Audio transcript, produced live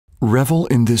Revel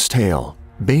in this tale,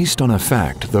 based on a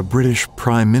fact the British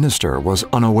Prime Minister was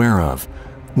unaware of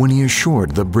when he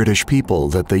assured the British people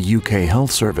that the UK Health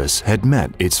Service had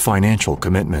met its financial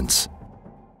commitments.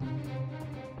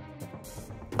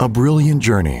 A brilliant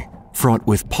journey fraught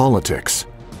with politics,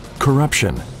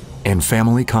 corruption, and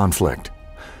family conflict.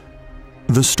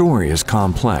 The story is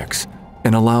complex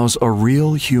and allows a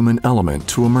real human element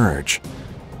to emerge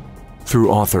through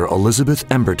author Elizabeth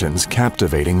Emberton's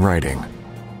captivating writing.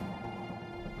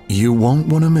 You won't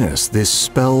want to miss this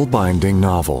spellbinding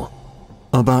novel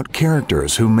about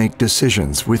characters who make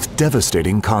decisions with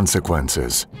devastating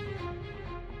consequences.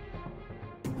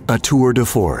 A tour de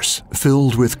force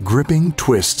filled with gripping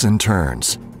twists and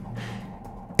turns.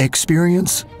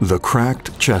 Experience the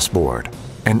cracked chessboard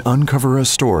and uncover a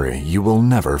story you will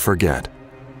never forget.